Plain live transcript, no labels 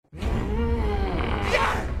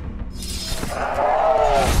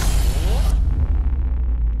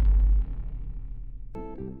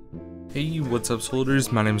what's up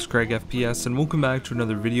soldiers, my name is GregFPS and welcome back to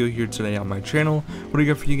another video here today on my channel. What I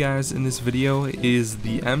got for you guys in this video is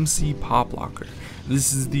the MC Pop Locker.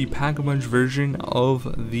 This is the Pack-a-Punch version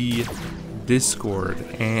of the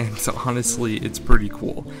Dischord, and honestly it's pretty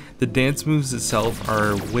cool. The dance moves itself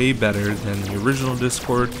are way better than the original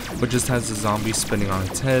Dischord, which just has a zombie spinning on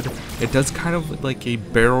its head. It does kind of like a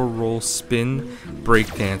barrel roll spin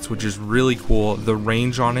break dance, which is really cool. The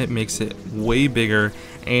range on it makes it way bigger,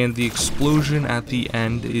 and the explosion at the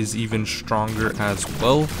end is even stronger as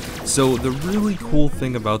well. So the really cool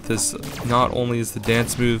thing about this not only is the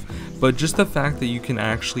dance move, but just the fact that you can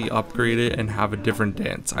actually upgrade it and have a different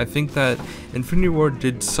dance. I think that Infinity Ward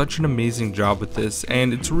did such an amazing job with this,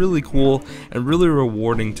 and it's really cool and really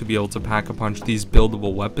rewarding to be able to pack-a-punch these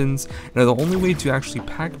buildable weapons. Now the only way to actually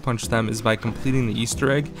pack-a-punch them is by completing the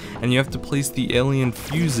Easter egg, and you have to place the alien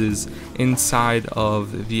fuses inside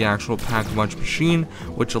of the actual pack-a-punch machine,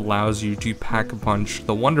 which allows you to pack-a-punch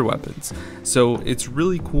the wonder weapons. So it's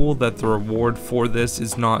really cool that the reward for this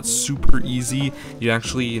is not super easy. You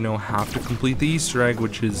actually, have to complete the Easter egg,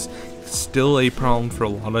 which is still a problem for a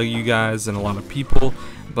lot of you guys and a lot of people.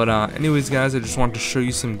 But anyways guys, I just wanted to show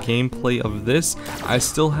you some gameplay of this. I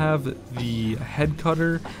still have the head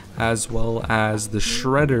cutter as well as the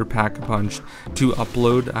shredder pack-a-punch to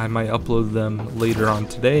upload. I might upload them later on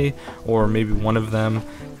today, or maybe one of them,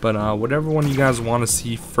 but whatever one you guys want to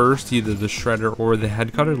see first, either the shredder or the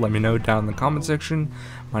head cutter, let me know down in the comment section.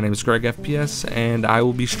 My name is GregFPS and I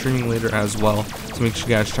will be streaming later as well, so make sure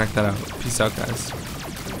you guys check that out. Peace out guys.